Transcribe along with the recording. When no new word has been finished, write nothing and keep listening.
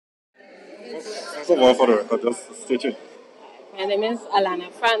First of all, for the record, just state your My name is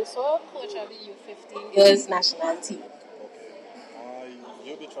Alana Franco, coach of the U15 Girls National Team. okay.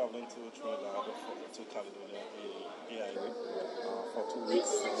 You'll be traveling to Trinidad to Caledonia AIA for 2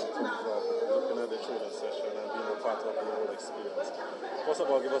 weeks in terms of looking at the training session and being a part of the whole experience. First of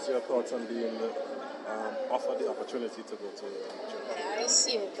all, give us your thoughts on being offered the opportunity to go to Trinidad. I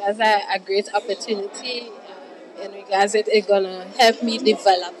see it as a great opportunity in regards it it's going to help me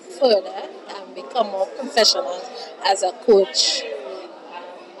develop further and become more professional as a coach.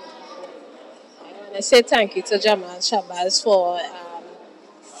 I want to say thank you to Jamal Shabazz for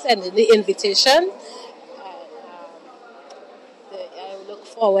sending the invitation. I look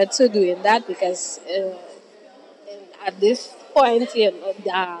forward to doing that because at this point,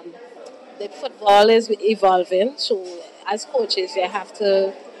 the football is evolving. So as coaches, you have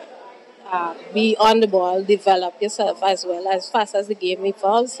to be on the ball, develop yourself as well as fast as the game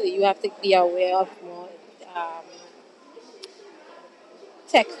evolves. So you have to be aware of more um,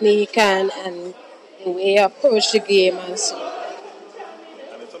 technique and the way you approach the game and so.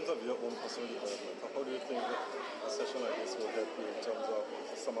 And in terms of your own personal development, how do you think a session like this will help you in terms of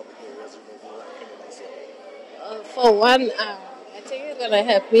some of the areas you may be lacking in as well? For one, I think it's going to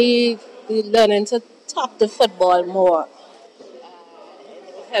help me be learning to talk the football more.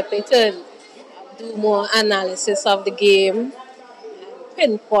 It will help me to do more analysis of the game,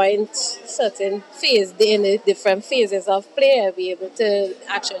 pinpoint certain in the different phases of play. I'll be able to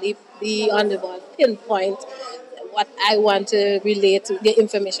actually be on the ball, pinpoint what I want to relate to, the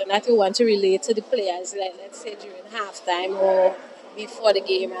information that we want to relate to the players, like let's say during halftime or before the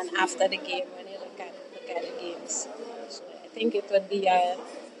game and after the game when you look at the games. So I think it would be a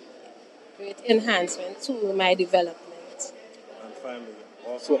great enhancement to my development. And finally,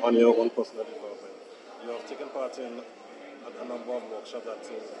 also on your own personal development, you have taken part in a number of workshops that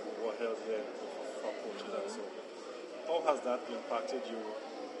were held here for coaches and so. How has that impacted you,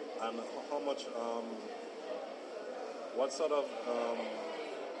 and how much, what sort of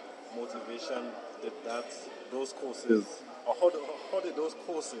motivation did those courses, or how did those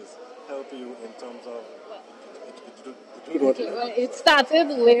courses help you in terms of, did you know Well, it started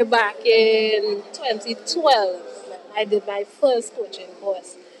way back in 2012. I did my first coaching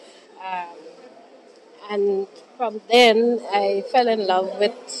course. Um, and from then, I fell in love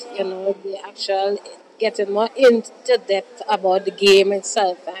with, the actual getting more into depth about the game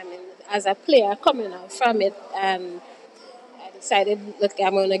itself. I mean, as a player coming out from it, and I decided, look,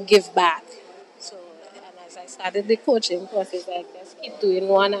 I'm going to give back. So, and as I started the coaching courses, I just keep doing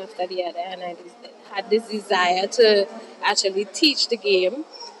one after the other, and I had this desire to actually teach the game.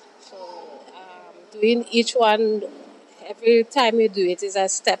 So, doing each one, every time you do it is a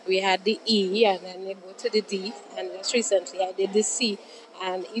step. We had the E, and then you go to the D, and just recently I did the C,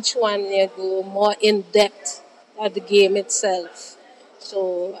 and each one you go more in depth at the game itself.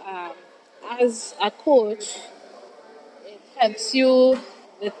 So, as a coach, it helps you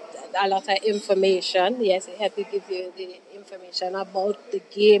with a lot of information. Yes, it helps to give you the information about the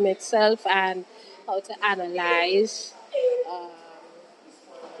game itself and how to analyze, um,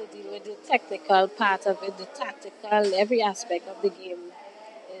 to deal with the technical part of it, the tactical, every aspect of the game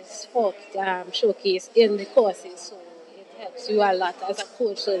is showcased in the courses. So it helps you a lot as a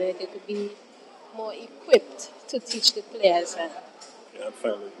coach so that you could be more equipped to teach the players. and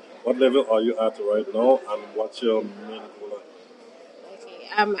finally, what level are you at right now, and what's your main goal? Okay,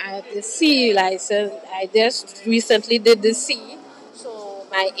 I'm at the C license. I just recently did the C. So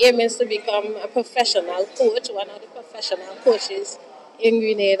my aim is to become a professional coach, one of the professional coaches in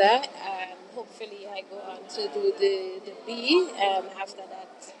Grenada, and hopefully I go on to do the B, and after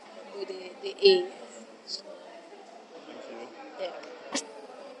that do the A. So, Thank you. yeah.